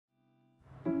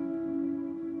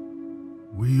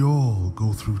We all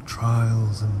go through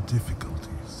trials and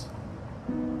difficulties.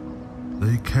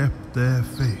 They kept their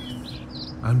faith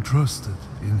and trusted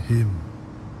in Him.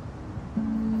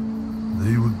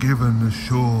 They were given a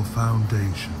sure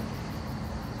foundation.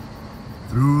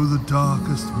 Through the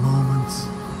darkest moments,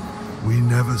 we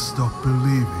never stopped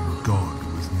believing God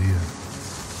was near.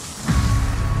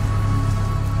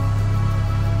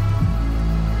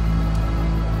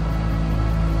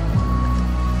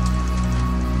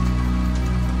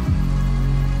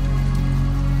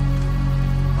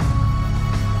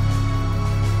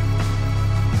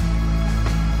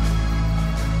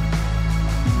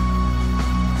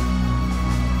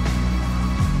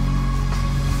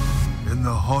 In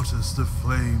the hottest of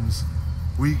flames,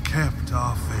 we kept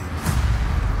our faith.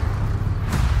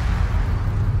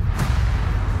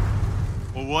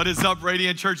 Well, what is up,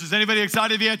 Radiant Church? Is anybody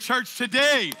excited to be at church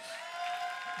today?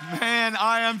 Man,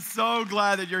 I am so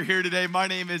glad that you're here today. My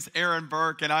name is Aaron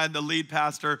Burke, and I am the lead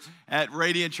pastor at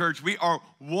Radiant Church. We are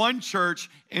one church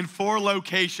in 4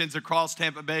 locations across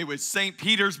Tampa Bay, with St.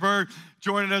 Petersburg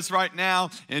joining us right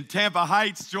now, and Tampa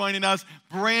Heights joining us,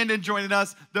 Brandon joining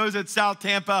us, those at South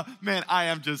Tampa. Man, I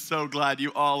am just so glad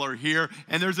you all are here.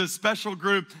 And there's a special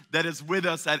group that is with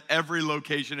us at every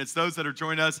location. It's those that are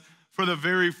joining us for the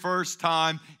very first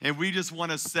time, and we just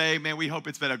want to say, man, we hope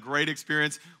it's been a great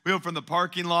experience. We hope from the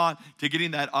parking lot to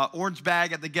getting that orange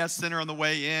bag at the guest center on the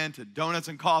way in, to donuts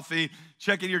and coffee,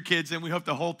 checking your kids in. We hope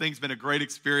the whole thing's been a great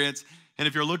experience. And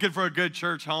if you're looking for a good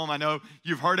church home, I know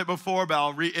you've heard it before, but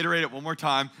I'll reiterate it one more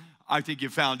time. I think you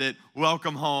found it.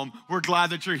 Welcome home. We're glad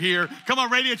that you're here. Come on,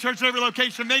 Radiant Church at every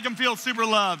location. Make them feel super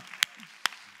loved.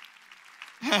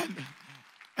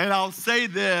 And I'll say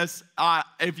this,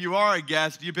 if you are a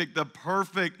guest, you picked the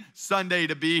perfect Sunday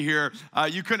to be here.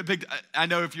 You couldn't have picked, I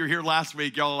know if you're here last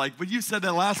week, y'all are like, well, you said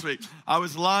that last week. I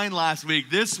was lying last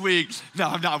week. This week, no,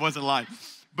 I wasn't lying.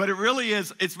 But it really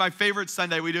is, it's my favorite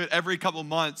Sunday. We do it every couple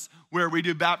months where we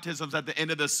do baptisms at the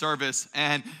end of the service.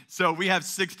 And so we have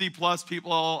 60 plus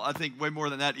people, I think way more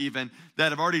than that even,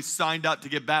 that have already signed up to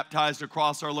get baptized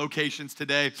across our locations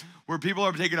today, where people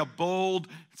are taking a bold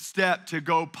step to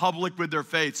go public with their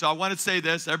faith. So I want to say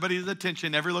this, everybody's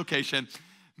attention, every location.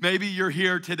 Maybe you're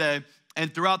here today,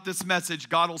 and throughout this message,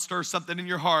 God will stir something in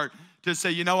your heart to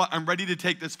say, you know what, I'm ready to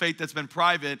take this faith that's been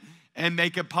private and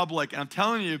make it public. And I'm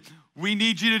telling you, we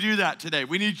need you to do that today.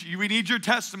 We need your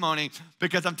testimony,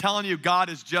 because I'm telling you, God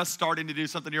is just starting to do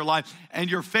something in your life,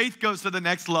 and your faith goes to the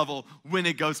next level when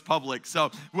it goes public. So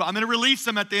I'm going to release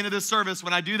them at the end of this service.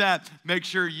 When I do that, make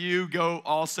sure you go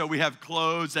also. We have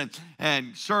clothes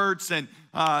and shirts and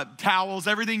towels,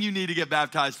 everything you need to get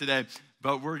baptized today.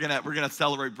 But we're gonna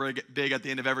celebrate big at the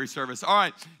end of every service. All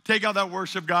right, take out that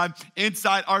worship, God.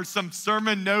 Inside are some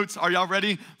sermon notes. Are y'all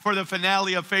ready for the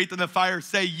finale of Faith in the Fire?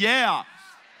 Say yeah.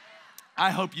 I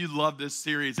hope you love this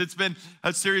series. It's been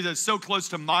a series that's so close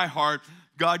to my heart.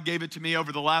 God gave it to me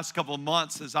over the last couple of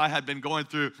months as I had been going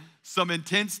through some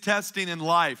intense testing in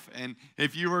life. And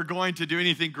if you were going to do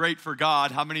anything great for God,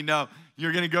 how many know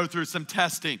you're going to go through some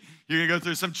testing? You're going to go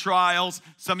through some trials.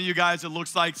 Some of you guys, it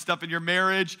looks like stuff in your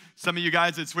marriage. Some of you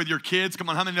guys, it's with your kids. Come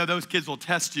on, how many know those kids will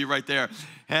test you right there?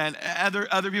 And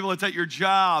other people, it's at your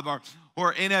job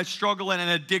or in a struggle and an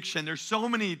addiction. There's so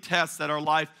many tests that our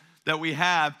life that we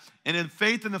have. And in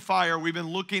Faith in the Fire, we've been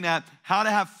looking at how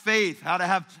to have faith, how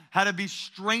to be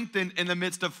strengthened in the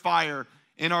midst of fire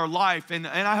in our life. And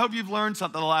I hope you've learned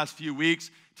something the last few weeks.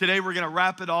 Today, we're going to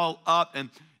wrap it all up.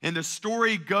 And the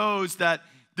story goes that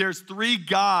there's 3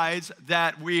 guys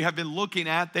that we have been looking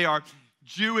at. They are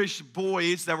Jewish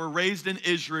boys that were raised in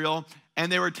Israel,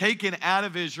 and they were taken out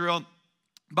of Israel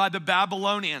by the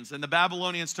Babylonians. And the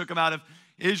Babylonians took them out of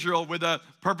Israel with the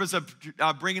purpose of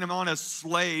bringing them on as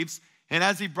slaves. And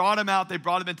as he brought them out, they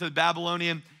brought them into the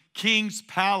Babylonian king's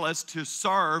palace to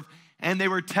serve. And they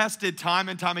were tested time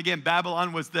and time again.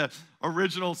 Babylon was the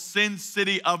original sin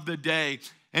city of the day.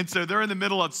 And so they're in the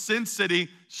middle of Sin City,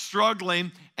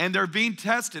 struggling, and they're being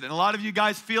tested. And a lot of you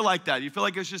guys feel like that. You feel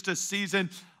like it's just a season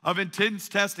of intense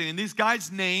testing. And these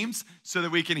guys' names, so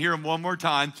that we can hear them one more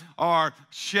time, are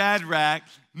Shadrach,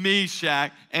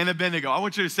 Meshach, and Abednego. I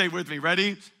want you to say it with me.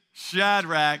 Ready?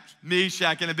 Shadrach,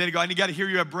 Meshach, and Abednego. And you got to hear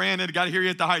you at Brandon. You got to hear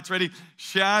you at the Heights. Ready?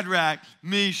 Shadrach,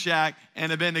 Meshach,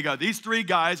 and Abednego. These 3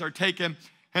 guys are taken,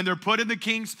 and they're put in the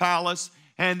king's palace,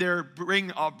 and they're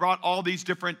brought all these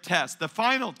different tests. The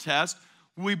final test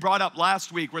we brought up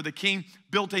last week, where the king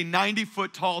built a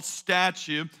 90-foot tall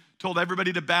statue, told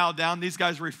everybody to bow down. These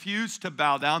guys refused to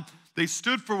bow down. They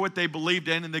stood for what they believed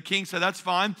in, and the king said, that's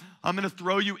fine. I'm going to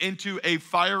throw you into a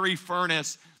fiery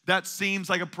furnace. That seems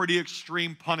like a pretty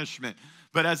extreme punishment.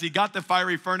 But as he got the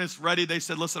fiery furnace ready, they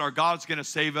said, listen, our God's going to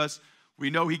save us. We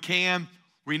know he can.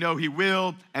 We know he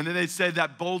will. And then they said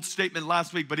that bold statement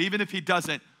last week, but even if he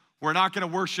doesn't, we're not going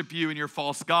to worship you and your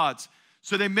false gods.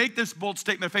 So they make this bold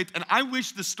statement of faith, and I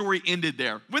wish the story ended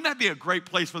there. Wouldn't that be a great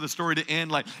place for the story to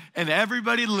end? And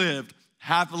everybody lived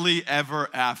happily ever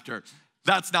after.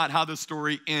 That's not how the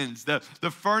story ends. The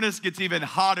furnace gets even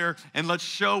hotter, and let's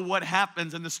show what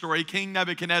happens in the story. King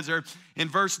Nebuchadnezzar, in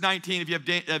verse 19, if you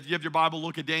have your Bible,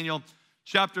 look at Daniel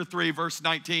chapter 3, verse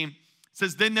 19. It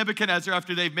says, then Nebuchadnezzar,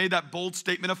 after they've made that bold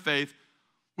statement of faith,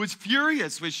 was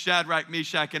furious with Shadrach,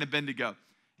 Meshach, and Abednego.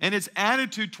 And his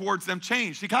attitude towards them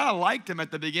changed. He kind of liked him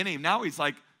at the beginning. Now he's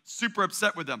like super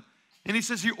upset with them. And he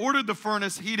says he ordered the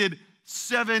furnace heated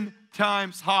 7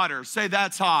 times hotter. Say,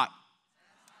 that's hot.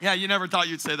 Yeah, you never thought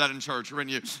you'd say that in church,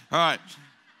 wouldn't you? All right.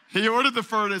 He ordered the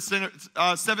furnace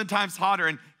 7 times hotter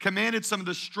and commanded some of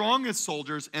the strongest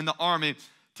soldiers in the army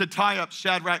to tie up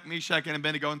Shadrach, Meshach, and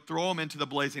Abednego and throw them into the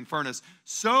blazing furnace.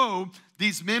 So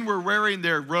these men were wearing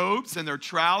their robes and their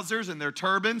trousers and their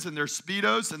turbans and their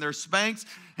Speedos and their Spanx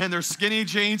and their skinny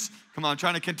jeans. Come on, I'm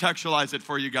trying to contextualize it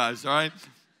for you guys, all right?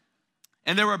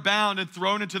 And they were bound and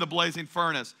thrown into the blazing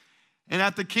furnace. And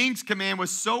at the king's command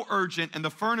was so urgent and the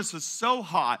furnace was so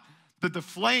hot that the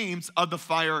flames of the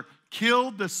fire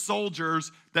killed the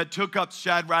soldiers that took up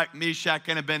Shadrach, Meshach,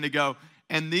 and Abednego.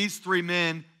 And these 3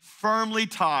 men, firmly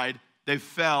tied, they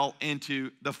fell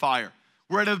into the fire.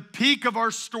 We're at a peak of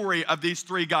our story of these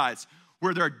 3 guys,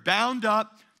 where they're bound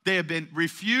up, they have been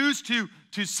refused to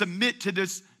submit to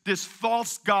this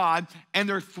false god, and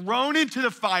they're thrown into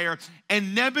the fire,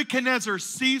 and Nebuchadnezzar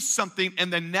sees something in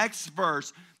the next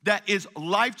verse that is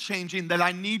life-changing that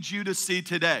I need you to see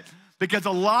today. Because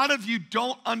a lot of you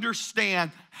don't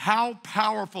understand how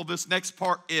powerful this next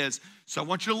part is. So I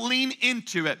want you to lean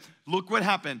into it. Look what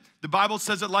happened. The Bible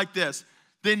says it like this.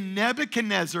 Then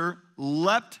Nebuchadnezzar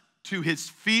leapt to his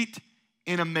feet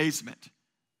in amazement.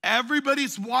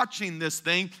 Everybody's watching this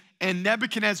thing, and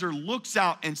Nebuchadnezzar looks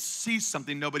out and sees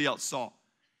something nobody else saw.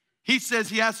 He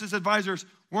asks his advisors,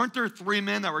 weren't there 3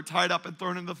 men that were tied up and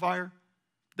thrown into the fire?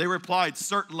 They replied,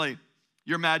 certainly,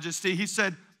 your majesty. He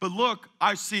said, but look,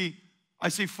 I see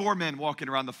 4 men walking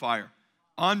around the fire,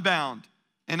 unbound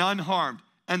and unharmed.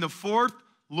 And the 4th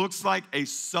looks like a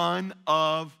son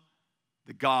of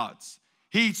the gods.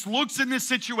 He looks in this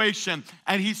situation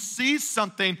and he sees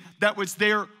something that was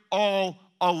there all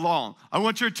along. I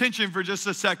want your attention for just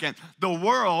a second. The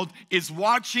world is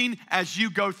watching as you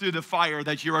go through the fire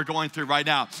that you are going through right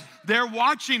now. They're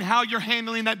watching how you're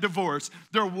handling that divorce.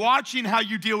 They're watching how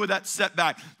you deal with that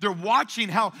setback. They're watching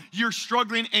how you're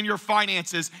struggling in your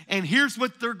finances. And here's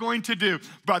what they're going to do.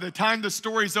 By the time the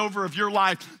story's over of your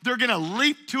life, they're going to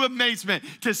leap to amazement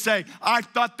to say, I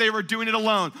thought they were doing it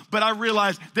alone, but I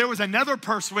realized there was another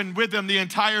person with them the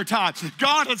entire time.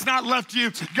 God has not left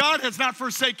you. God has not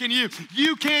forsaken you.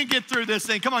 You can get through this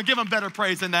thing. Come on, give them better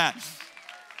praise than that.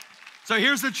 So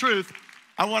here's the truth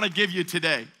I want to give you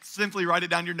today. Simply write it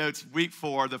down in your notes. Week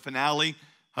 4, the finale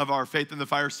of our Faith in the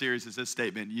Fire series is this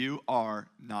statement. You are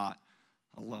not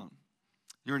alone.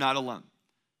 You're not alone.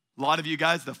 A lot of you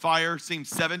guys, the fire seems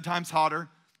 7 times hotter.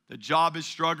 The job is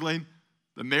struggling.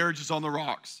 The marriage is on the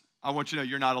rocks. I want you to know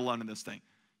you're not alone in this thing.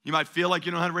 You might feel like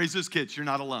you don't know how to raise those kids. You're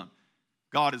not alone.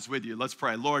 God is with you. Let's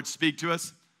pray. Lord, speak to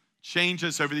us. Change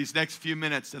us over these next few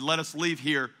minutes and let us leave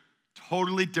here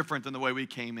totally different than the way we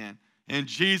came in. In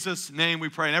Jesus' name we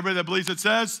pray. And everybody that believes it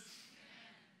says,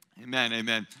 amen,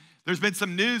 amen. There's been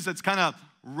some news that's kind of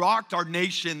rocked our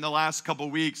nation the last couple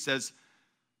weeks as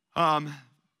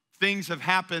things have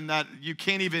happened that you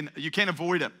can't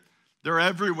avoid them. They're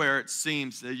everywhere, it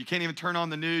seems. You can't even turn on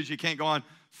the news. You can't go on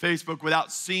Facebook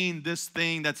without seeing this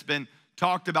thing that's been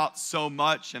talked about so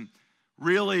much. And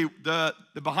really, the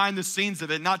behind the scenes of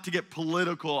it, not to get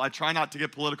political, I try not to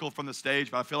get political from the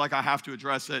stage, but I feel like I have to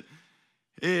address it,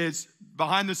 is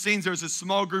behind the scenes, there's a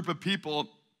small group of people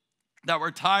that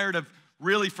were tired of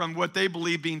really from what they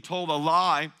believe being told a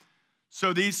lie.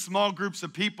 So these small groups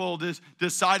of people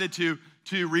decided to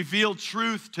reveal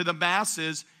truth to the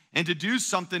masses and to do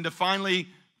something to finally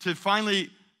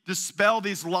dispel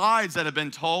these lies that have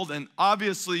been told. And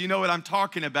obviously, you know what I'm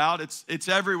talking about. It's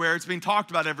everywhere. It's being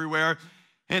talked about everywhere.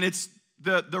 And it's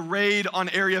the raid on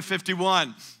Area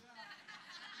 51.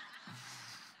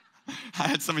 I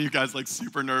had some of you guys like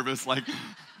super nervous. Like,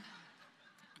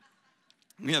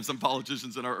 we have some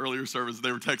politicians in our earlier service.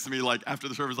 They were texting me like after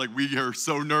the service, like, we are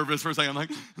so nervous for a second. I'm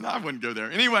like, no, I wouldn't go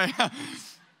there. Anyway,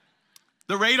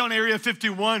 the raid on Area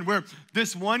 51, where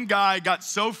this one guy got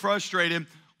so frustrated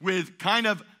with kind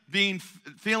of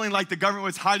feeling like the government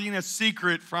was hiding a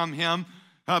secret from him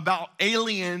about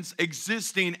aliens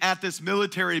existing at this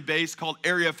military base called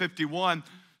Area 51.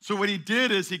 So what he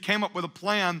did is he came up with a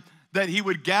plan that he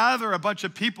would gather a bunch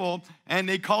of people, and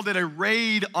they called it a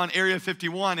raid on Area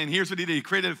 51. And here's what he did. He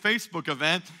created a Facebook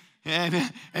event, and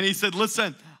he said,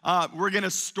 listen, we're going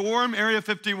to storm Area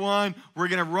 51. We're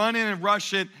going to run in and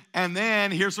rush it. And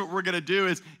then here's what we're going to do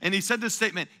is, and he said this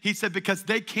statement. He said, because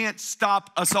they can't stop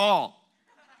us all.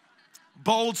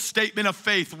 Bold statement of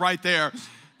faith right there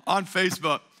on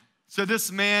Facebook. So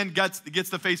this man gets the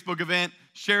Facebook event,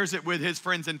 shares it with his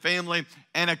friends and family,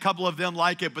 and a couple of them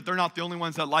like it, but they're not the only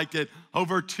ones that liked it.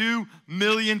 Over 2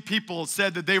 million people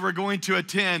said that they were going to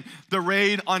attend the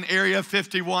raid on Area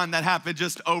 51 that happened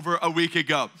just over a week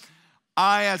ago.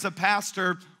 I, as a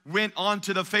pastor, went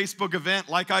onto the Facebook event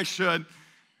like I should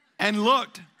and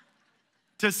looked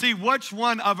to see which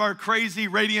one of our crazy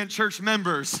Radiant Church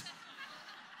members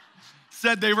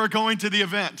said they were going to the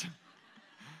event.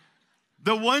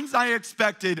 The ones I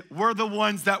expected were the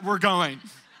ones that were going.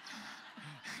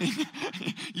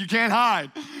 You can't hide.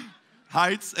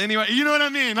 Heights, anyway, you know what I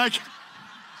mean? Like,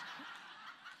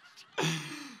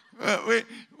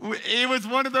 it was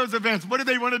one of those events. What did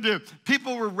they want to do?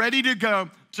 People were ready to go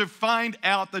to find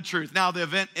out the truth. Now, the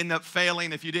event ended up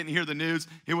failing. If you didn't hear the news,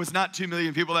 it was not 2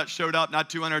 million people that showed up, not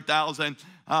 200,000,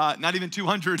 not even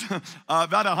 200.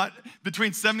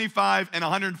 Between 75 and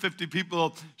 150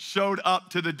 people showed up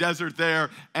to the desert there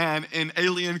and in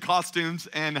alien costumes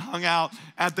and hung out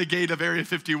at the gate of Area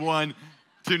 51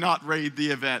 to not raid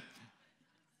the event.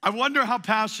 I wonder how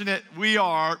passionate we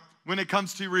are when it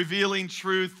comes to revealing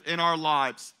truth in our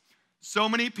lives. So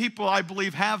many people, I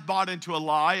believe, have bought into a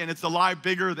lie, and it's a lie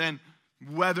bigger than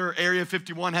whether Area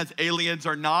 51 has aliens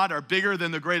or not, or bigger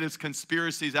than the greatest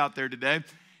conspiracies out there today.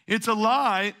 It's a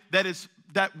lie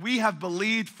that we have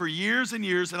believed for years and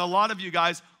years, and a lot of you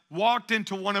guys walked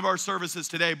into one of our services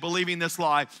today believing this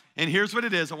lie, and here's what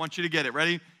it is. I want you to get it.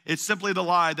 Ready? It's simply the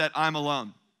lie that I'm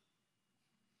alone.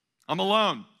 I'm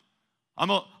alone.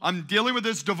 I'm dealing with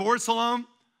this divorce alone.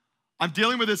 I'm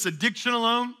dealing with this addiction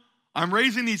alone. I'm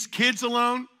raising these kids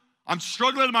alone. I'm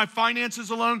struggling with my finances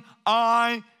alone.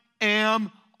 I am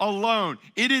alone.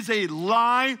 It is a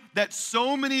lie that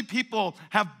so many people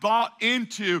have bought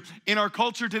into in our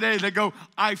culture today. They go,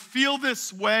 I feel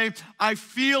this way. I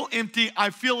feel empty. I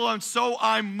feel alone, so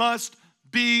I must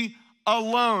be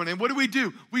alone. And what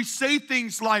do? We say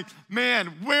things like, man,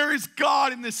 where is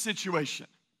God in this situation?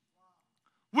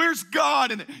 Where's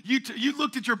God? And you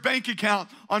looked at your bank account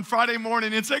on Friday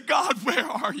morning and said, God, where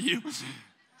are you?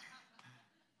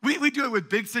 We do it with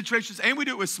big situations and we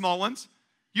do it with small ones.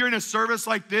 You're in a service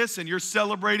like this and you're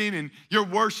celebrating and you're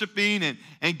worshiping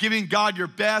and giving God your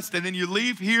best, and then you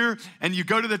leave here and you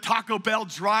go to the Taco Bell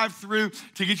drive-thru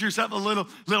to get yourself a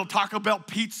little Taco Bell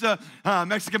pizza,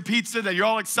 Mexican pizza that you're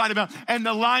all excited about, and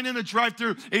the line in the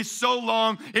drive-thru is so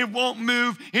long, it won't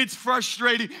move, it's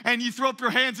frustrating, and you throw up your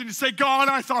hands and you say, God,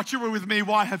 I thought you were with me,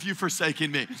 why have you forsaken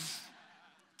me?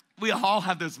 We all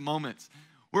have those moments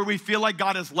where we feel like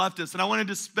God has left us, and I want to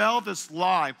dispel this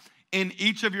lie in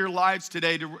each of your lives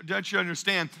today to let you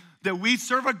understand that we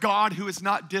serve a God who is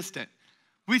not distant.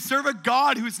 We serve a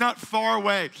God who's not far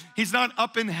away. He's not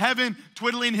up in heaven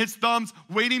twiddling his thumbs,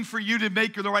 waiting for you to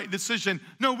make the right decision.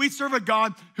 No, we serve a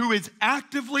God who is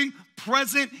actively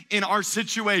present in our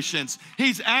situations.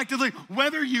 He's actively,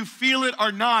 whether you feel it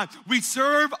or not, we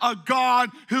serve a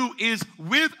God who is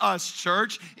with us,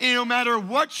 church. And no matter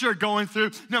what you're going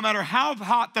through, no matter how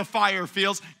hot the fire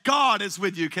feels, God is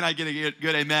with you. Can I get a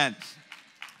good amen?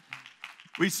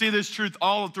 We see this truth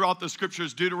all throughout the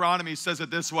scriptures. Deuteronomy says it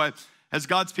this way: as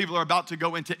God's people are about to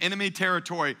go into enemy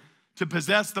territory to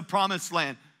possess the promised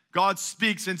land, God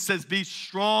speaks and says, be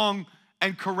strong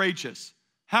and courageous.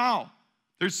 How?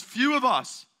 There's few of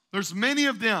us. There's many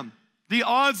of them. The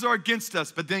odds are against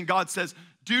us. But then God says,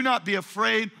 do not be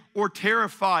afraid or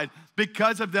terrified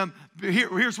because of them.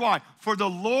 Here's why. For the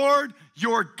Lord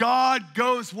your God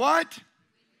goes what?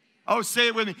 Oh, say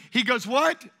it with me. He goes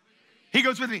what? He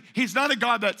goes with me. He's not a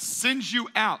God that sends you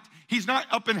out. He's not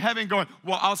up in heaven going,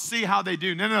 well, I'll see how they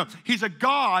do. No. He's a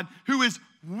God who is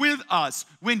with us.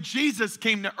 When Jesus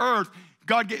came to earth,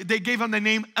 they gave him the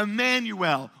name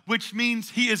Emmanuel, which means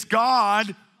he is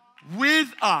God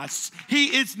with us.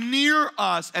 He is near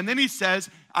us. And then he says,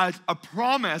 as a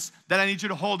promise that I need you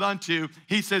to hold on to,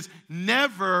 he says,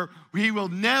 he will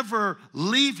never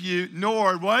leave you,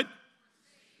 nor what?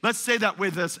 Let's say that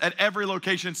with us at every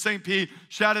location. St. Pete,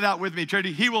 shout it out with me,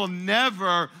 Charity. He will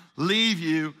never leave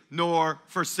you nor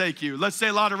forsake you. Let's say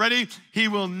it louder. Ready? He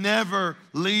will never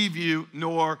leave you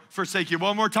nor forsake you.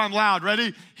 One more time loud.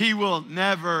 Ready? He will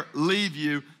never leave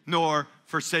you nor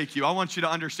forsake you. I want you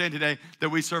to understand today that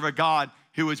we serve a God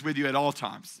who is with you at all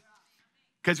times.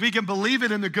 Because we can believe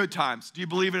it in the good times. Do you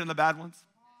believe it in the bad ones?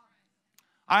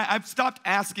 I've stopped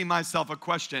asking myself a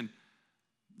question,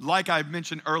 like I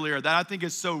mentioned earlier, that I think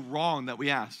is so wrong that we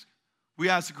ask. We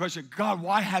ask the question, God,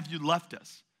 why have you left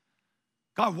us?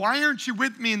 God, why aren't you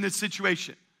with me in this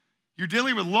situation? You're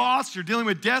dealing with loss, you're dealing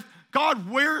with death. God,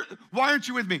 why aren't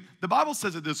you with me? The Bible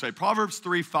says it this way. Proverbs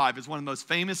 3:5 is one of the most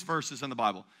famous verses in the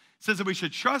Bible. It says that we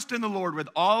should trust in the Lord with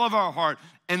all of our heart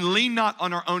and lean not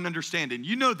on our own understanding.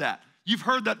 You know that. You've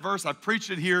heard that verse. I've preached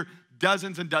it here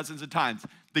dozens and dozens of times.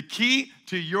 The key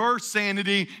to your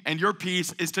sanity and your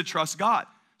peace is to trust God.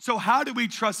 So how do we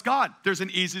trust God? There's an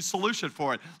easy solution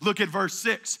for it. Look at verse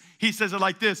 6. He says it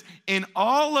like this. In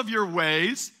all of your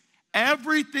ways,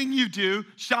 everything you do,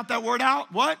 shout that word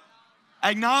out. What?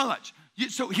 Acknowledge.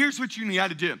 So here's what you need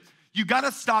to do. You got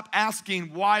to stop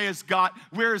asking, where is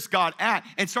God at?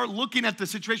 And start looking at the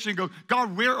situation and go,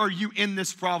 God, where are you in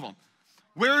this problem?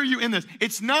 Where are you in this?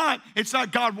 It's not,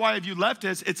 God, why have you left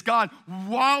us? It's God,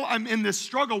 while I'm in this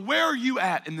struggle, where are you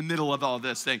at in the middle of all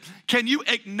this thing? Can you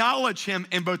acknowledge him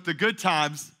in both the good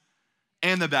times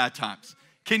and the bad times?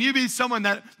 Can you be someone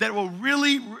that will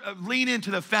really lean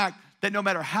into the fact that no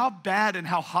matter how bad and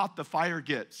how hot the fire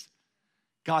gets,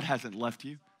 God hasn't left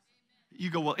you? You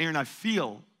go, well, Aaron, I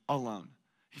feel alone.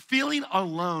 Feeling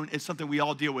alone is something we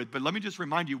all deal with, but let me just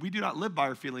remind you, we do not live by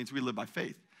our feelings, we live by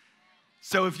faith.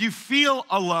 So if you feel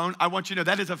alone, I want you to know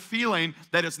that is a feeling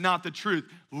that is not the truth.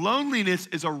 Loneliness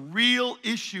is a real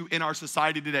issue in our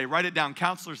society today. Write it down.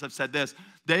 Counselors have said this.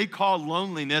 They call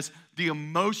loneliness the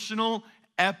emotional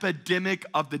epidemic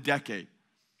of the decade.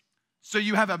 So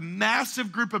you have a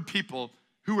massive group of people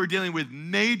who are dealing with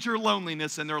major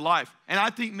loneliness in their life. And I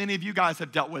think many of you guys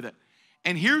have dealt with it.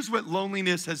 And here's what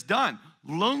loneliness has done.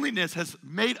 Loneliness has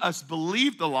made us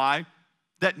believe the lie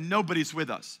that nobody's with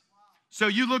us. So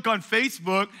you look on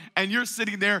Facebook and you're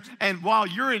sitting there, and while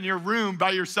you're in your room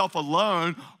by yourself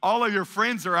alone, all of your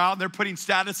friends are out and they're putting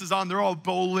statuses on. They're all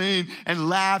bowling and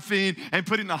laughing and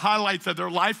putting the highlights of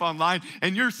their life online.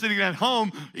 And you're sitting at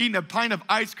home eating a pint of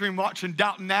ice cream, watching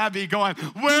Downton Abbey, going,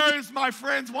 where is my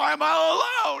friends? Why am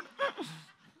I alone?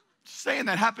 Just saying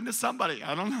that happened to somebody.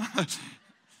 I don't know.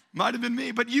 Might have been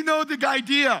me, but you know the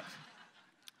idea.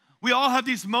 We all have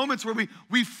these moments where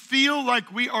we feel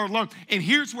like we are alone. And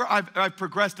here's where I've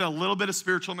progressed in a little bit of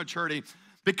spiritual maturity.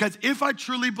 Because if I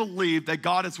truly believe that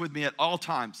God is with me at all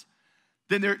times,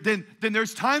 then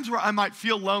there's times where I might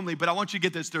feel lonely, but I want you to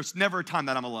get this, there's never a time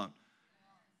that I'm alone.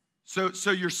 So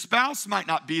your spouse might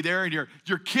not be there, and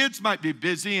your kids might be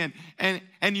busy,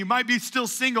 and you might be still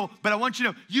single, but I want you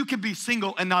to know, you can be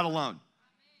single and not alone.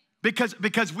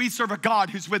 Because we serve a God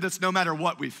who's with us no matter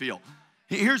what we feel.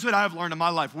 Here's what I've learned in my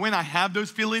life. When I have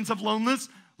those feelings of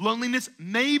loneliness,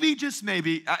 maybe, just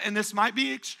maybe, and this might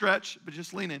be a stretch, but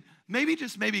just lean in. Maybe,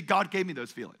 just maybe, God gave me those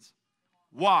feelings.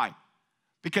 Why?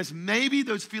 Because maybe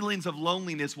those feelings of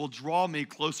loneliness will draw me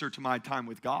closer to my time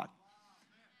with God.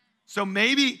 So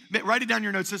maybe, write it down in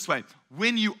your notes this way.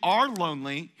 When you are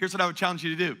lonely, here's what I would challenge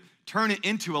you to do. Turn it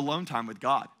into alone time with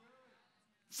God.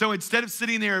 So instead of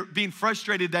sitting there being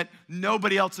frustrated that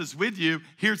nobody else is with you,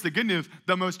 here's the good news.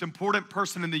 The most important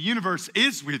person in the universe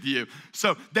is with you.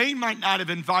 So they might not have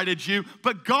invited you,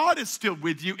 but God is still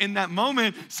with you in that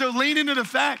moment. So lean into the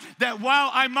fact that while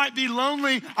I might be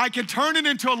lonely, I can turn it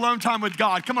into alone time with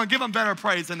God. Come on, give him better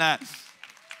praise than that.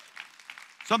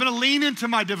 So I'm gonna lean into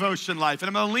my devotion life, and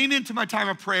I'm gonna lean into my time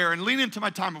of prayer and lean into my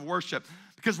time of worship,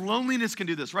 because loneliness can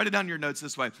do this. Write it down in your notes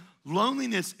this way.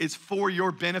 Loneliness is for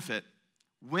your benefit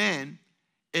when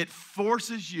it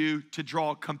forces you to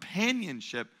draw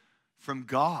companionship from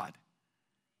God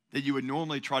that you would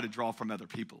normally try to draw from other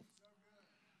people.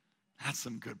 That's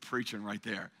some good preaching right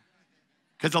there.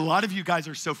 Because a lot of you guys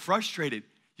are so frustrated.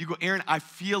 You go, Aaron, I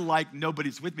feel like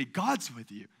nobody's with me. God's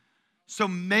with you. So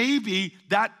maybe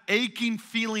that aching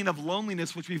feeling of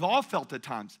loneliness, which we've all felt at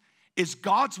times, is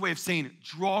God's way of saying,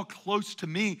 draw close to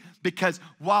me, because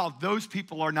while those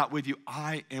people are not with you,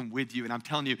 I am with you. And I'm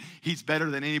telling you, he's better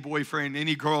than any boyfriend,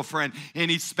 any girlfriend,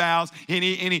 any spouse,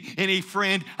 any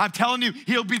friend. I'm telling you,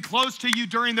 he'll be close to you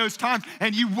during those times.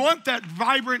 And you want that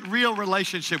vibrant, real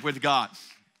relationship with God.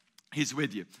 He's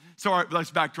with you. So let's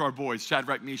back to our boys,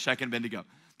 Shadrach, Meshach, and Abednego.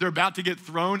 They're about to get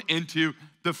thrown into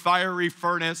the fiery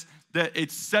furnace. That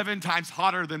it's 7 times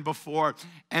hotter than before.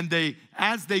 And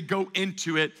as they go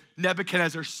into it,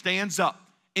 Nebuchadnezzar stands up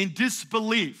in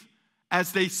disbelief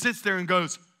as they sits there and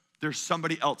goes, there's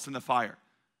somebody else in the fire.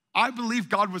 I believe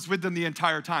God was with them the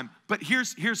entire time. But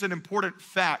here's an important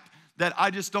fact that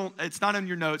it's not in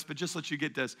your notes, but just let you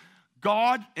get this.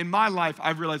 God, in my life,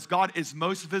 I've realized God is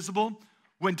most visible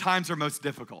when times are most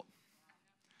difficult.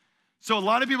 So a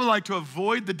lot of people like to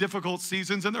avoid the difficult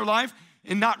seasons in their life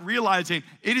and not realizing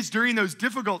it is during those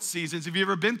difficult seasons, if you've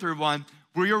ever been through one,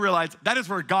 where you'll realize that is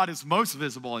where God is most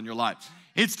visible in your life.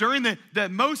 It's during the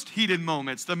most heated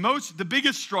moments, the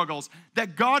biggest struggles,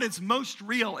 that God is most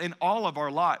real in all of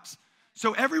our lives.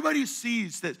 So everybody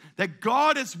sees that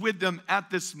God is with them at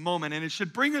this moment, and it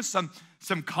should bring us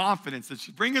some confidence. It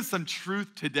should bring us some truth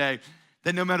today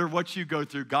that no matter what you go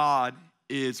through, God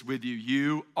is with you.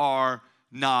 You are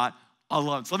not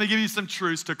alone. So let me give you some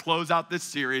truths to close out this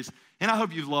series, and I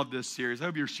hope you love this series. I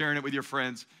hope you're sharing it with your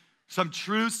friends. Some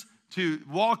truths to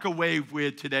walk away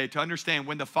with today, to understand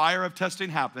when the fire of testing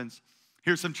happens.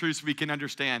 Here's some truths we can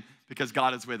understand because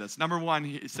God is with us. Number one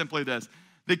is simply this: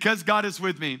 because God is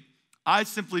with me, I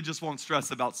simply just won't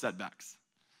stress about setbacks.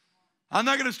 I'm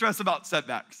not gonna stress about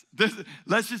setbacks.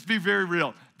 Let's just be very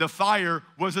real. The fire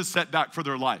was a setback for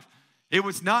their life. It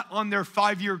was not on their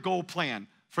 5-year goal plan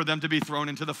for them to be thrown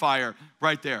into the fire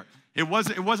right there. It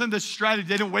wasn't the strategy.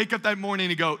 They didn't wake up that morning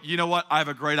and go, you know what, I have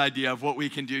a great idea of what we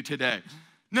can do today.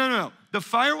 No. The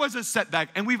fire was a setback,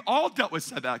 and we've all dealt with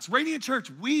setbacks. Radiant Church,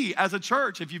 we as a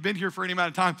church, if you've been here for any amount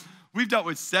of time, we've dealt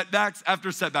with setbacks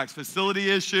after setbacks,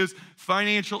 facility issues,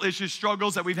 financial issues,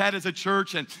 struggles that we've had as a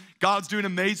church, and God's doing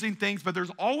amazing things, but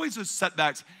there's always those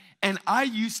setbacks, and I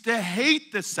used to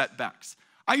hate the setbacks.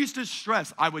 I used to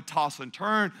stress. I would toss and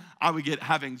turn. I would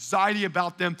have anxiety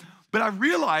about them. But I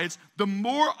realized the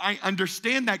more I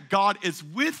understand that God is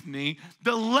with me,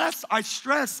 the less I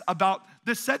stress about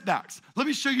the setbacks. Let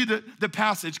me show you the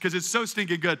passage because it's so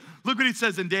stinking good. Look what he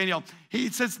says in Daniel. He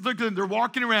says, look, they're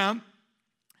walking around,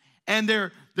 and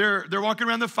they're walking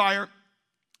around the fire,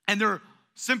 and they're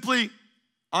simply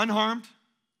unharmed.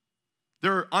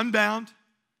 They're unbound.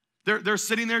 They're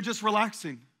sitting there just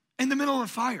relaxing in the middle of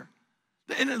the fire.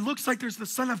 And it looks like there's the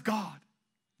Son of God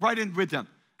right in with them.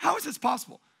 How is this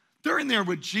possible? They're in there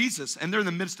with Jesus, and they're in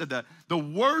the midst of the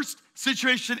worst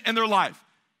situation in their life.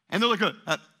 And they're like,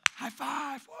 high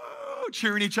five, whoa,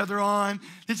 cheering each other on.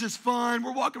 This is fun.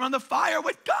 We're walking around the fire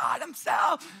with God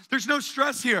himself. There's no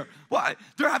stress here. Why?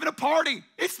 They're having a party.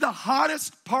 It's the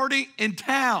hottest party in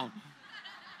town.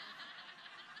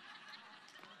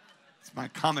 It's my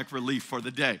comic relief for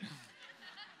the day.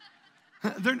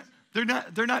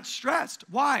 They're not stressed.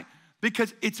 Why?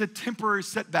 Because it's a temporary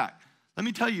setback. Let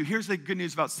me tell you, here's the good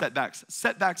news about setbacks.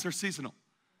 Setbacks are seasonal.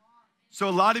 So a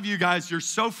lot of you guys, you're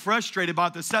so frustrated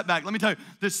about the setback. Let me tell you,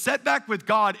 the setback with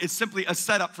God is simply a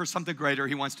setup for something greater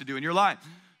he wants to do in your life.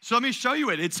 So let me show you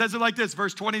it. It says it like this,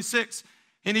 verse 26.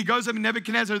 And he goes up, and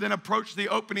Nebuchadnezzar then approached the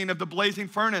opening of the blazing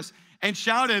furnace and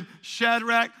shouted,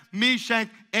 Shadrach, Meshach,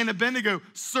 and Abednego,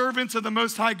 servants of the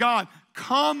Most High God,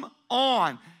 come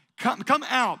on, come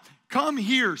out, come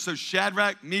here. So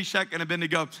Shadrach, Meshach, and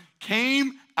Abednego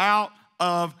came out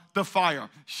of the fire.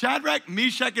 Shadrach,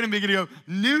 Meshach, and Abednego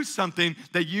knew something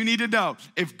that you need to know.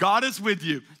 If God is with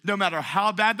you, no matter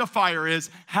how bad the fire is,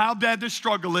 how bad the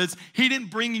struggle is, he didn't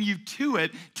bring you to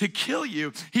it to kill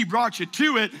you. He brought you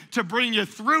to it to bring you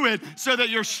through it so that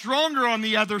you're stronger on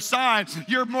the other side.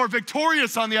 You're more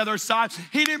victorious on the other side.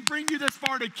 He didn't bring you this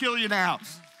far to kill you now.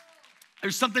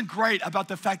 There's something great about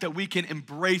the fact that we can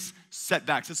embrace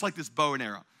setbacks. It's like this bow and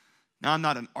arrow. Now, I'm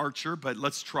not an archer, but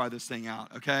let's try this thing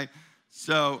out, okay?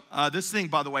 So this thing,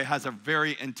 by the way, has a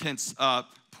very intense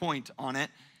point on it.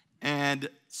 And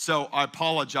so I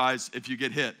apologize if you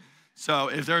get hit. So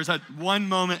if there's one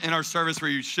moment in our service where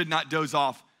you should not doze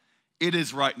off, it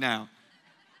is right now,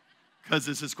 because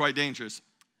this is quite dangerous.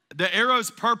 The arrow's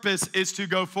purpose is to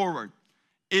go forward.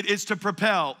 It is to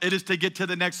propel. It is to get to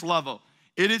the next level.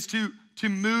 It is to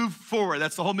move forward.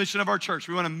 That's the whole mission of our church.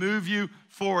 We want to move you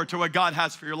forward to what God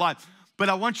has for your life. But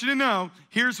I want you to know,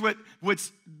 here's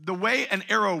what's the way an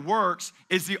arrow works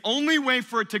is the only way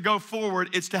for it to go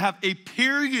forward is to have a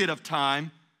period of time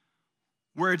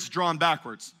where it's drawn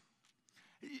backwards.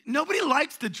 Nobody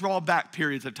likes to draw back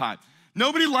periods of time.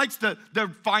 Nobody likes the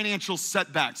financial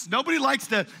setbacks. Nobody likes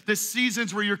the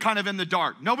seasons where you're kind of in the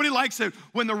dark. Nobody likes it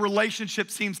when the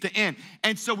relationship seems to end.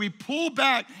 And so we pull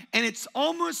back, and it's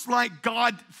almost like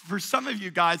God, for some of you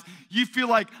guys, you feel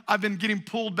like I've been getting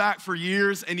pulled back for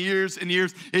years and years and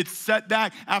years. It's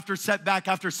setback after setback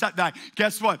after setback.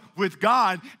 Guess what? With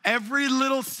God, every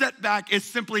little setback is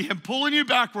simply him pulling you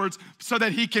backwards so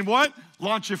that he can what?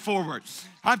 Launch you forward.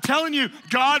 I'm telling you,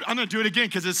 God, I'm gonna do it again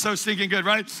because it's so stinking good,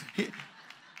 right?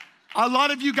 A lot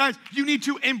of you guys, you need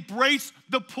to embrace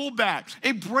the pullback.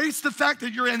 Embrace the fact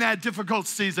that you're in that difficult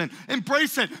season.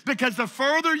 Embrace it, because the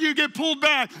further you get pulled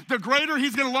back, the greater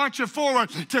he's gonna launch you forward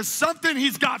to something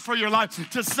he's got for your life,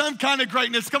 to some kind of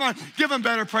greatness. Come on, give him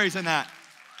better praise than that.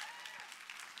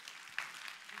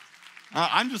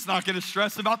 I'm just not gonna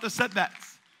stress about the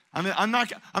setbacks. I'm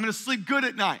gonna sleep good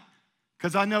at night,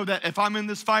 because I know that if I'm in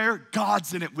this fire,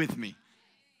 God's in it with me.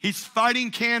 He's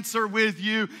fighting cancer with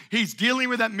you. He's dealing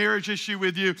with that marriage issue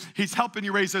with you. He's helping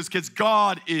you raise those kids.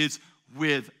 God is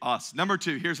with us. Number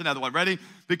 2, here's another one. Ready?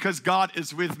 Because God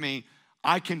is with me,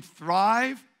 I can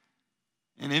thrive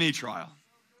in any trial.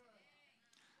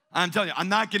 I'm telling you, I'm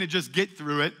not gonna just get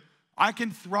through it. I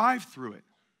can thrive through it.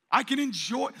 I can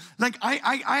enjoy,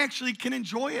 I actually can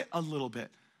enjoy it a little bit.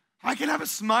 I can have a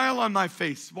smile on my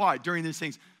face. Why? During these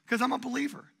things. Because I'm a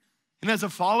believer. And as a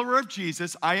follower of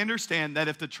Jesus, I understand that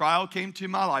if the trial came to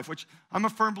my life, which I'm a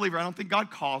firm believer, I don't think God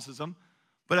causes them,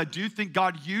 but I do think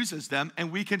God uses them,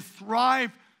 and we can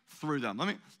thrive through them.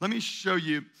 Let me show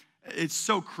you. It's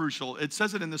so crucial. It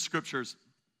says it in the scriptures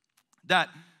that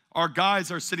our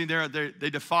guys are sitting there. They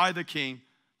defy the king.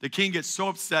 The king gets so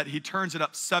upset, he turns it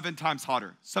up 7 times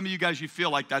hotter. Some of you guys, you feel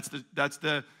like that's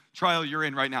the trial you're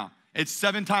in right now. It's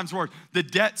 7 times worse. The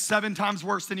debt 7 times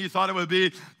worse than you thought it would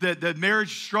be. The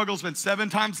marriage struggle's been 7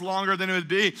 times longer than it would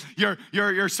be.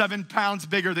 You're 7 pounds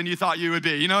bigger than you thought you would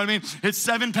be. You know what I mean? It's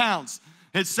 7 pounds.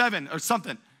 It's 7 or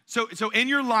something. So in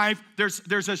your life,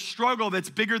 there's a struggle that's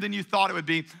bigger than you thought it would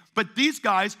be. But these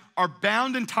guys are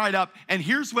bound and tied up. And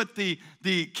here's what the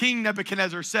King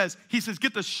Nebuchadnezzar says. He says,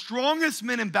 get the strongest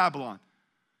men in Babylon,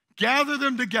 gather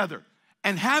them together,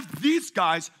 and have these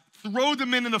guys throw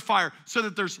them into the fire so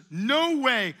that there's no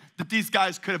way that these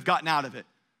guys could have gotten out of it.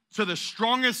 So the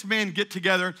strongest men get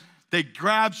together. They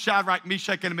grab Shadrach,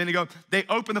 Meshach, and Abednego. They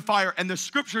open the fire. And the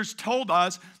scriptures told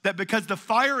us that because the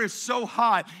fire is so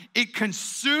hot, it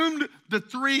consumed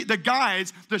the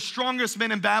guys, the strongest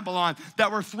men in Babylon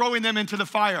that were throwing them into the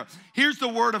fire. Here's the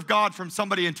word of God from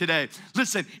somebody in today.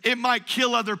 Listen, it might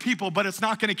kill other people, but it's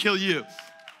not going to kill you.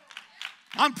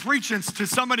 I'm preaching to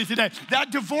somebody today.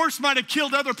 That divorce might have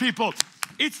killed other people.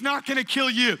 It's not gonna kill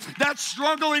you. That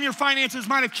struggle in your finances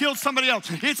might have killed somebody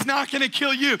else. It's not gonna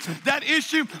kill you. That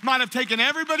issue might have taken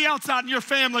everybody else out in your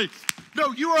family.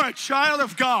 No, you are a child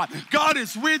of God. God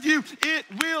is with you. It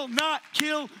will not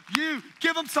kill you.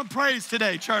 Give him some praise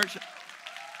today, church.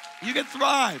 You can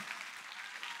thrive.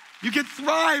 You can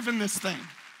thrive in this thing.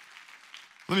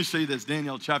 Let me show you this.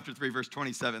 Daniel chapter 3, verse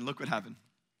 27. Look what happened.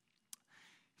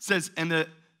 It says, and the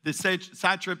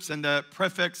satraps and the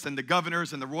prefects and the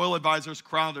governors and the royal advisors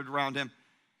crowded around him.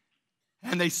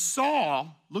 And they saw,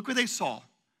 look what they saw,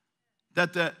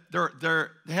 that the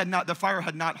fire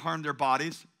had not harmed their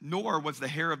bodies, nor was the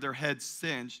hair of their heads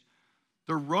singed.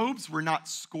 Their robes were not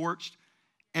scorched,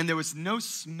 and there was no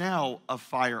smell of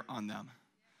fire on them.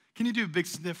 Can you do a big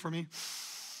sniff for me?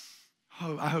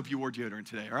 Oh, I hope you wore deodorant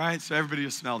today, all right? So everybody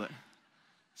just smelled it.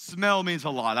 Smell means a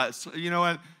lot. You know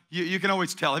what? You can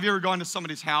always tell. Have you ever gone to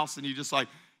somebody's house and you just and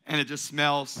it just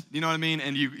smells, you know what I mean?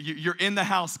 And you're in the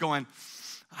house going,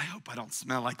 I hope I don't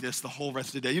smell like this the whole rest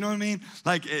of the day. You know what I mean?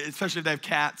 Like, especially if they have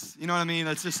cats, you know what I mean?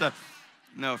 It's just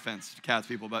no offense to cats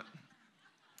people, but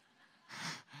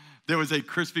there was a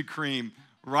Krispy Kreme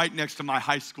right next to my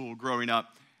high school growing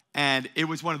up. And it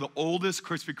was one of the oldest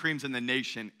Krispy Kremes in the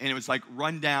nation. And it was like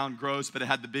run down, gross, but it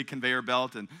had the big conveyor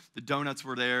belt and the donuts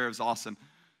were there. It was awesome.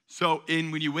 So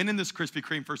when you went in this Krispy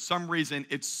Kreme, for some reason,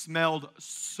 it smelled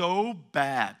so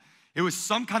bad. It was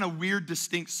some kind of weird,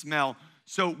 distinct smell.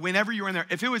 So whenever you were in there,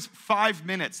 if it was 5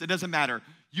 minutes, it doesn't matter.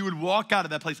 You would walk out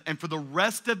of that place, and for the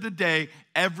rest of the day,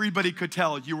 everybody could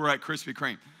tell you were at Krispy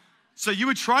Kreme. So you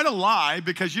would try to lie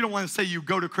because you don't want to say you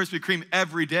go to Krispy Kreme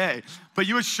every day. But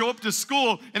you would show up to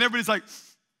school, and everybody's like,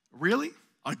 really?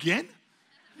 Again?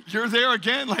 You're there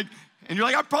again? And you're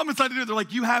like, I promise I didn't do it. They're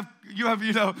like, you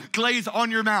have glaze on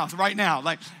your mouth right now.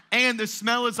 And the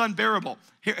smell is unbearable.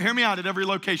 Hear me out at every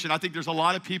location. I think there's a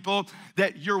lot of people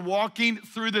that you're walking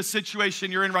through the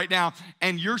situation you're in right now,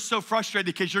 and you're so frustrated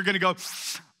because you're gonna go,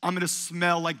 I'm gonna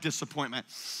smell like disappointment.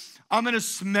 I'm gonna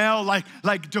smell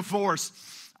like divorce.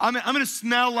 I'm gonna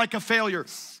smell like a failure.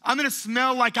 I'm gonna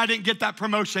smell like I didn't get that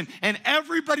promotion. And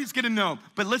everybody's gonna know.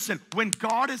 But listen, when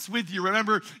God is with you,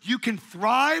 remember, you can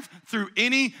thrive through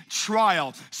any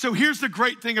trial. So here's the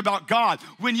great thing about God.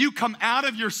 When you come out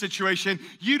of your situation,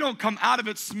 you don't come out of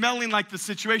it smelling like the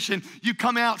situation. You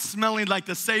come out smelling like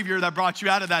the Savior that brought you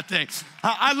out of that thing.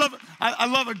 I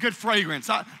love a good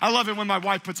fragrance. I love it when my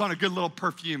wife puts on a good little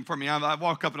perfume for me. I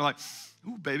walk up and I'm like,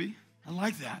 ooh, baby, I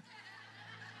like that.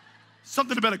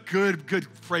 Something about a good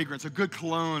fragrance, a good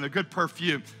cologne, a good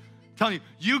perfume. I'm telling you,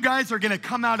 you guys are gonna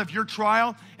come out of your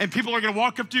trial and people are gonna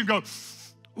walk up to you and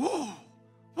go, ooh,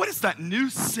 what is that new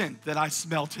scent that I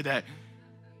smell today?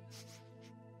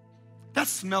 That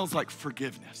smells like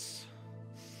forgiveness.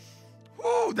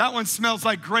 Ooh, that one smells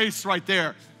like grace right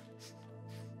there.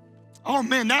 Oh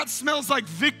man, that smells like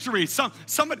victory.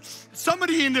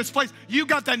 Somebody in this place, you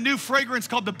got that new fragrance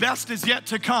called the best is yet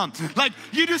to come. Like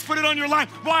you just put it on your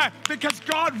life. Why? Because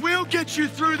God will get you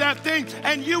through that thing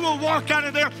and you will walk out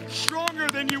of there stronger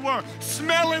than you were,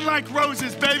 smelling like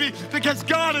roses, baby, because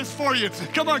God is for you.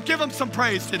 Come on, give him some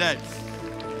praise today.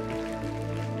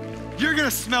 You're gonna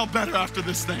smell better after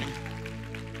this thing.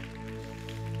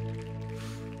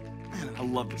 Man, I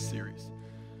love this series.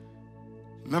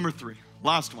 Number 3,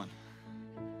 last one.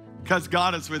 Because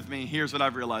God is with me, here's what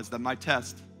I've realized, that my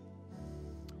test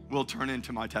will turn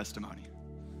into my testimony.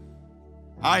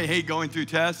 I hate going through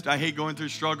tests. I hate going through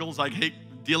struggles. I hate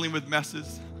dealing with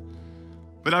messes.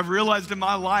 But I've realized in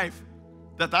my life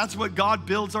that that's what God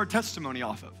builds our testimony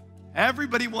off of.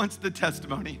 Everybody wants the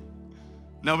testimony.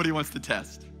 Nobody wants the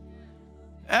test.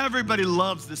 Everybody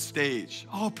loves the stage.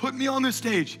 Oh, put me on the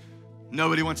stage.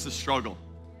 Nobody wants the struggle.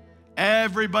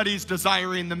 Everybody's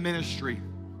desiring the ministry.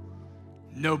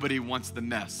 Nobody wants the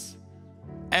mess.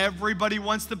 Everybody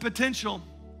wants the potential,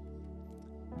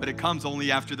 but it comes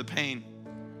only after the pain.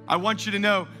 I want you to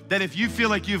know that if you feel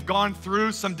like you've gone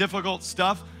through some difficult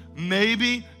stuff,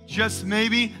 maybe, just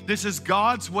maybe, this is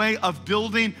God's way of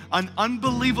building an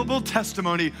unbelievable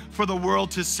testimony for the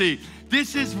world to see.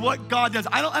 This is what God does.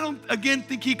 I don't again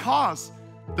think he caused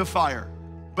the fire,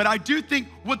 but I do think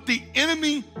what the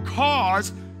enemy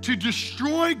caused to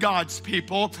destroy God's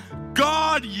people,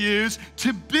 God used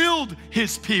to build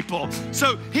his people.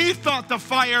 So he thought the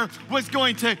fire was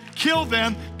going to kill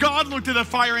them. God looked at the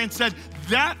fire and said,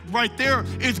 that right there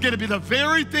is going to be the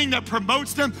very thing that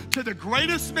promotes them to the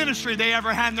greatest ministry they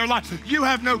ever had in their life. You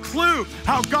have no clue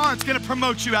how God's going to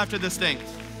promote you after this thing.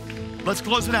 Let's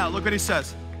close it out. Look what he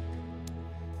says.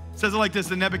 It says it like this.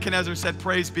 Then Nebuchadnezzar said,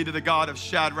 praise be to the God of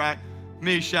Shadrach,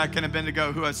 Meshach, and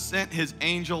Abednego, who has sent his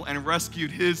angel and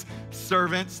rescued his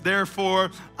servants.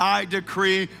 Therefore, I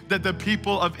decree that the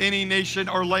people of any nation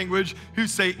or language who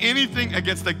say anything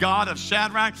against the God of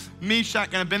Shadrach, Meshach,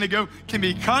 and Abednego can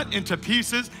be cut into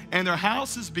pieces and their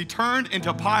houses be turned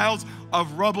into piles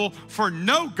of rubble, for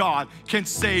no God can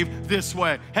save this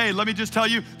way. Hey, let me just tell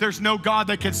you, there's no God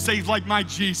that can save like my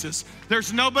Jesus.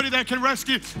 There's nobody that can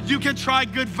rescue. You can try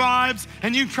good vibes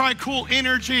and you can try cool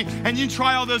energy and you can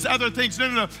try all those other things.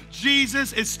 No.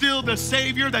 Jesus is still the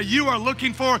Savior that you are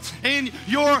looking for in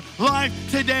your life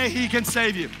today. He can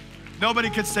save you. Nobody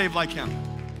can save like him.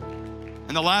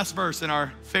 And the last verse in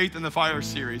our Faith in the Fire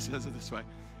series says it this way.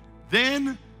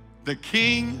 Then the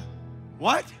king,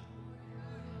 what?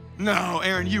 No,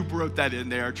 Aaron, you wrote that in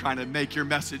there trying to make your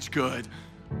message good.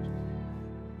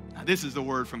 Now, this is the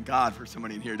word from God for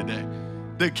somebody in here today.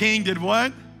 The king did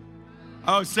what?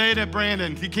 Oh, say it at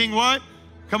Brandon. The king what?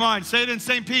 Come on, say it in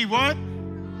St. Pete. What?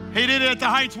 He did it at the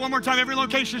Heights one more time. Every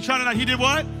location, shout it out. He did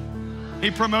what? He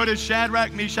promoted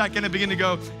Shadrach, Meshach, and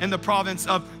Abednego in the province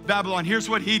of Babylon. Here's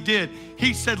what he did.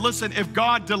 He said, listen, if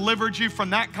God delivered you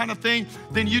from that kind of thing,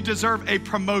 then you deserve a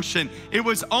promotion. It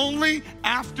was only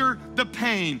after the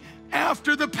pain,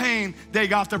 they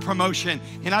got the promotion.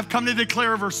 And I've come to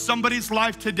declare over somebody's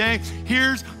life today,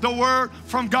 here's the word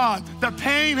from God. The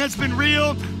pain has been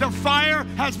real. The fire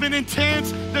has been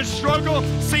intense. The struggle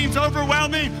seems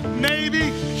overwhelming.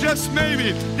 Maybe, just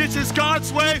maybe, this is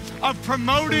God's way of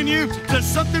promoting you to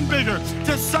something bigger,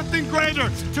 to something greater,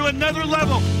 to another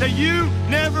level that you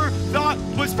never thought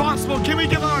was possible. Can we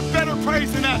give our better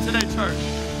praise than that today, church?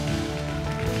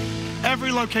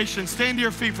 Every location, stand to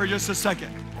your feet for just a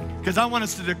second, because I want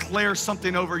us to declare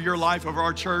something over your life, over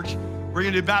our church. We're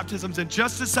gonna do baptisms in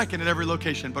just a second at every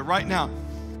location. But right now,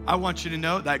 I want you to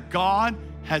know that God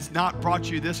has not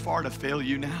brought you this far to fail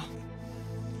you now.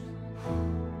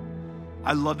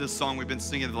 I love this song we've been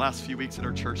singing the last few weeks at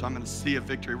our church. I'm gonna see a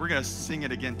victory. We're gonna sing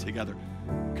it again together.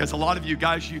 Because a lot of you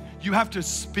guys, you have to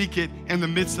speak it in the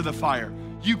midst of the fire.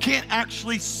 You can't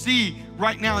actually see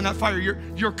right now in that fire.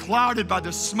 You're clouded by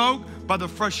the smoke, by the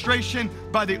frustration,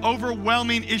 by the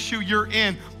overwhelming issue you're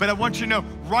in. But I want you to know,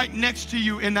 right next to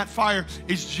you in that fire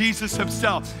is Jesus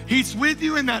himself. He's with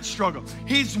you in that struggle.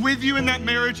 He's with you in that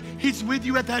marriage. He's with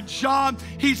you at that job.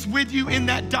 He's with you in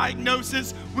that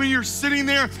diagnosis. When you're sitting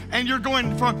there and you're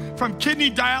going from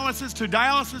kidney dialysis to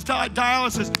dialysis to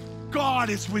dialysis, God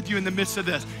is with you in the midst of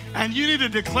this. And you need to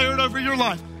declare it over your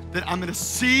life that I'm gonna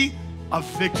see a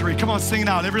victory. Come on, sing it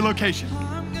out, every location.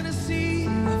 I'm gonna see a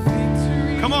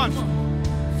victory. Come on.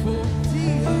 For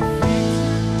the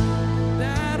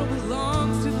battle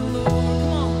belongs to the Lord. Come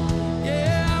on.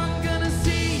 Yeah, I'm gonna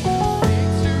see a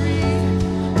victory.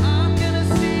 I'm gonna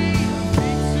see a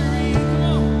victory. Come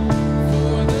on.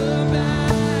 For the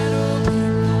battle.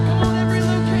 Come on, every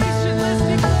location, let's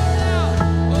declare it out.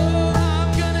 Oh, I'm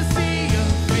gonna see a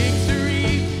victory.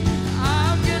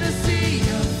 I'm gonna see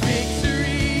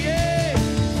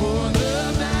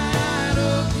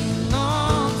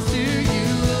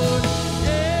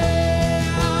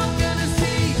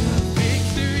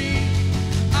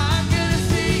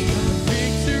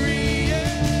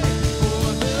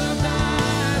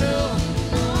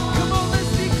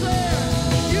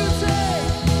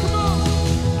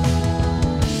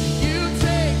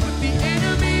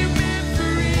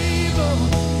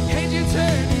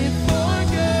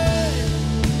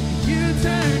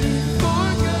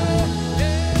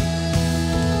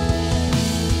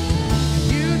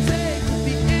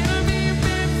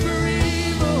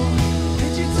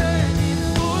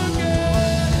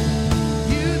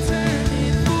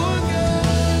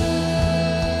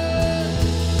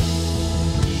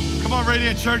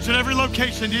Amen, church, at every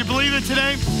location. Do you believe it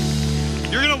today?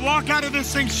 You're gonna walk out of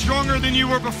this thing stronger than you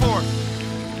were before.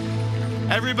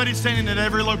 Everybody standing at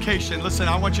every location. Listen,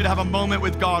 I want you to have a moment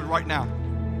with God right now,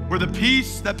 where the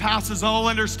peace that passes all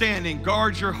understanding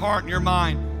guards your heart and your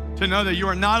mind to know that you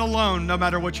are not alone no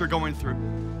matter what you're going through.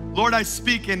 Lord, I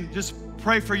speak and just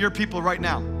pray for your people right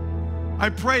now. I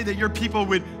pray that your people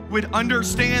would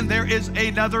understand there is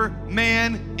another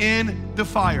man in the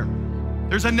fire.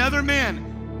 There's another man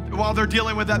while they're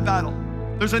dealing with that battle.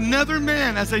 There's another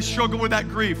man as they struggle with that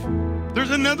grief.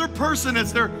 There's another person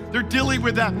as they're dealing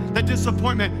with that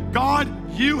disappointment. God,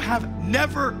 you have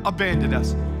never abandoned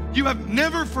us. You have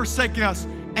never forsaken us.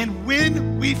 And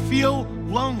when we feel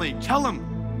lonely, tell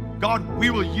him, God,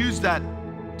 we will use that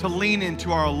to lean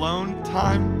into our alone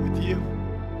time with you.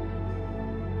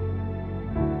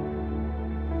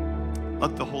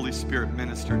 Let the Holy Spirit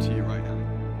minister to you right now.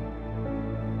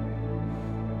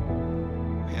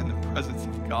 Man, the presence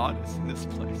of God is in this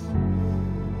place.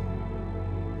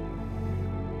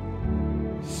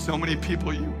 So many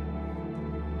people,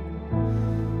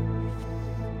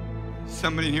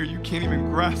 somebody here, you can't even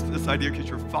grasp this idea because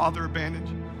your father abandoned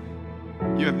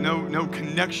you. You have no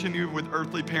connection with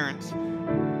earthly parents.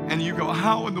 And you go,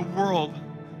 how in the world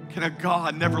can a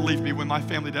God never leave me when my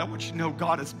family did? I want you to know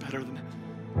God is better than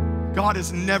that. God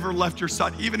has never left your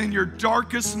side. Even in your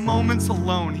darkest moments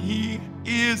alone, he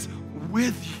is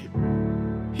with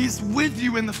you. He's with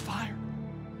you in the fire.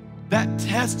 That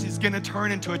test is gonna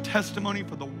turn into a testimony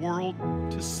for the world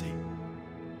to see.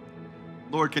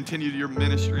 Lord, continue your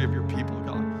ministry of your people,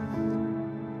 God.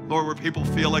 Lord, where people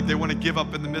feel like they wanna give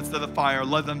up in the midst of the fire,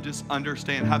 let them just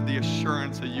understand, have the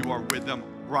assurance that you are with them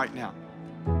right now.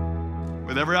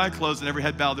 With every eye closed and every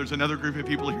head bowed, there's another group of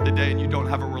people here today and you don't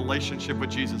have a relationship with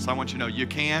Jesus. I want you to know you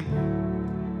can.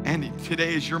 And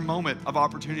today is your moment of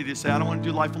opportunity to say, I don't want to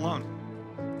do life alone.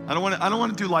 I don't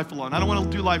want to do life alone. I don't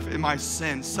want to do life in my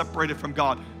sin, separated from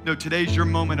God. No, today's your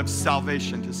moment of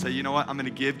salvation to say, you know what? I'm going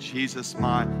to give Jesus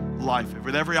my life.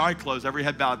 With every eye closed, every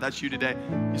head bowed, that's you today.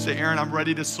 You say, Aaron, I'm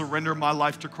ready to surrender my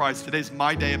life to Christ. Today's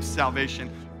my day of salvation.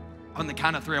 On the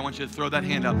count of 3, I want you to throw that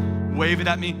hand up, wave it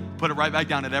at me, put it right back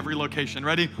down at every location.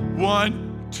 Ready?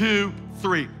 1, 2,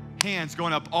 3. Hands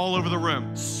going up all over the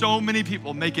room. So many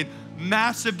people making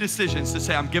massive decisions to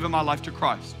say, I'm giving my life to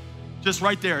Christ. Just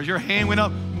right there, as your hand went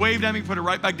up, waved at me, put it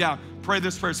right back down. Pray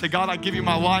this prayer, say, God, I give you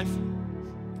my life.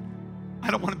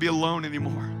 I don't want to be alone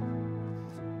anymore.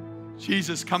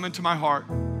 Jesus, come into my heart.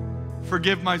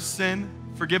 Forgive my sin,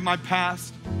 forgive my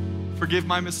past, forgive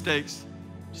my mistakes.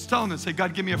 Just tell them and say,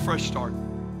 God, give me a fresh start.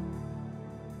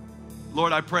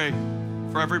 Lord, I pray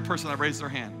for every person that raised their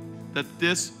hand that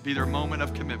this be their moment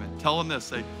of commitment. Tell them this,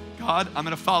 say, God, I'm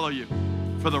gonna follow you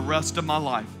for the rest of my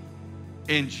life.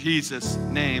 In Jesus'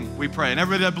 name we pray. And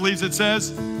everybody that believes it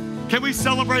says, can we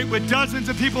celebrate with dozens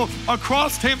of people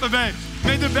across Tampa Bay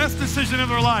made the best decision of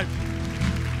their life?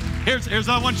 Here's what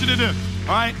I want you to do, all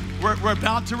right? We're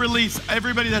about to release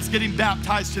everybody that's getting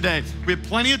baptized today. We have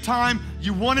plenty of time.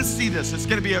 You want to see this. It's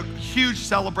going to be a huge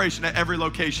celebration at every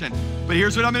location. But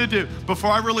here's what I'm going to do.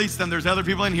 Before I release them, there's other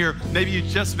people in here. Maybe you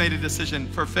just made a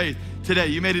decision for faith today.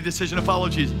 You made a decision to follow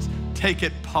Jesus. Take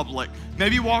it public.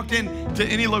 Maybe you walked into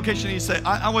any location and you say,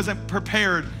 I wasn't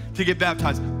prepared to get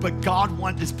baptized, but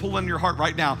God is pulling your heart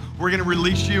right now. We're gonna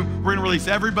release you. We're gonna release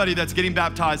everybody that's getting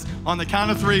baptized. On the count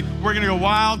of 3, we're gonna go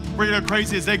wild, we're gonna go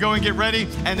crazy as they go and get ready,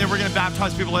 and then we're gonna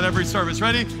baptize people at every service.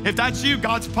 Ready? If that's you,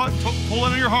 God's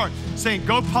pulling on your heart, saying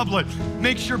go public.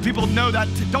 Make sure people know that.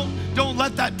 Don't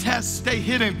let that test stay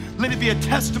hidden. Let it be a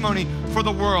testimony for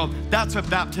the world. That's what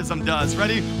baptism does.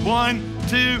 Ready? 1,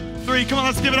 2, 3. Come on,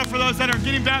 let's give it up for those that are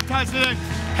getting baptized today.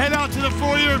 Head out to the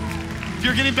foyer. If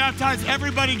you're getting baptized,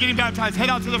 everybody getting baptized, head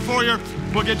out to the foyer.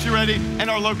 We'll get you ready. And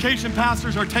our location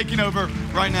pastors are taking over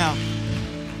right now.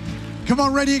 Come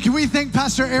on, ready? Can we thank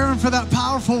Pastor Aaron for that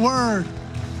powerful word?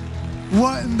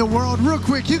 What in the world? Real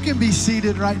quick, you can be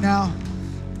seated right now.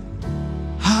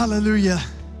 Hallelujah.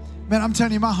 Man, I'm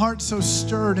telling you, my heart's so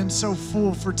stirred and so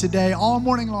full for today. All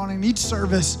morning long in each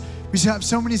service, we have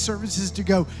so many services to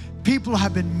go. People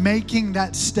have been making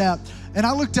that step. And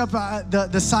I looked up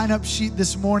the sign-up sheet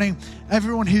this morning.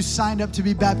 Everyone who's signed up to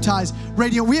be baptized.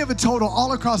 Radio, we have a total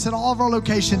all across at all of our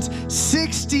locations,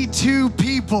 62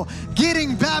 people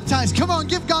getting baptized. Come on,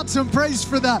 give God some praise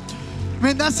for that.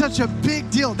 Man, that's such a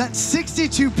big deal. That's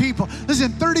 62 people.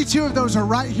 Listen, 32 of those are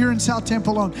right here in South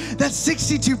Tampa alone. That's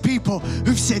 62 people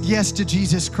who've said yes to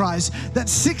Jesus Christ.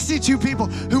 That's 62 people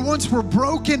who once were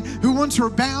broken, who once were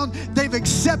bound. They've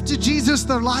accepted Jesus.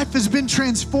 Their life has been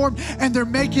transformed, and they're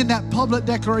making that public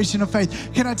declaration of faith.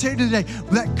 Can I tell you today,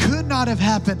 that could not have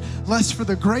happened less for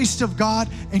the grace of God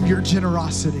and your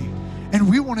generosity. And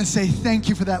we want to say thank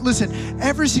you for that. Listen,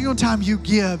 every single time you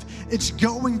give, it's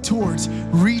going towards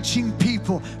reaching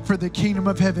people for the kingdom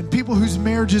of heaven. People whose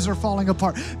marriages are falling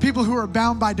apart. People who are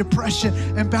bound by depression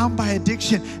and bound by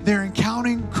addiction. They're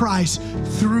encountering Christ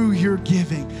through your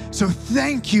giving. So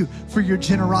thank you for your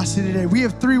generosity today. We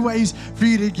have 3 ways for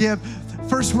you to give.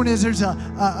 First one is there's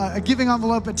a giving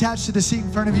envelope attached to the seat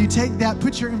in front of you. Take that,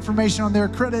 put your information on there,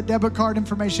 credit, debit card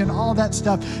information, all that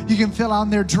stuff. You can fill out in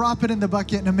there, drop it in the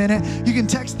bucket in a minute. You can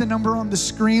text the number on the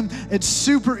screen. It's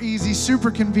super easy, super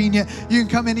convenient. You can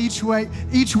come in each week,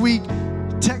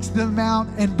 text the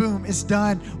amount, and boom, it's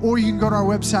done. Or you can go to our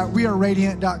website,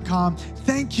 weareradiant.com.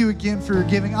 Thank you again for your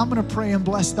giving. I'm going to pray and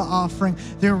bless the offering.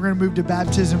 Then we're going to move to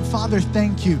baptism. Father,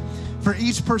 thank you for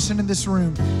each person in this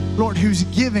room, Lord, who's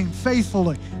giving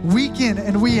faithfully, week in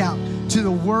and week out, to the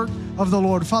work of the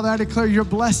Lord. Father, I declare your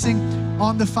blessing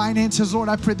on the finances. Lord,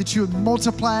 I pray that you would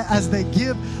multiply as they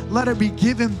give. Let it be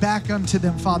given back unto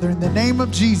them, Father, in the name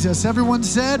of Jesus. Everyone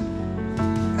said,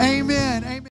 amen.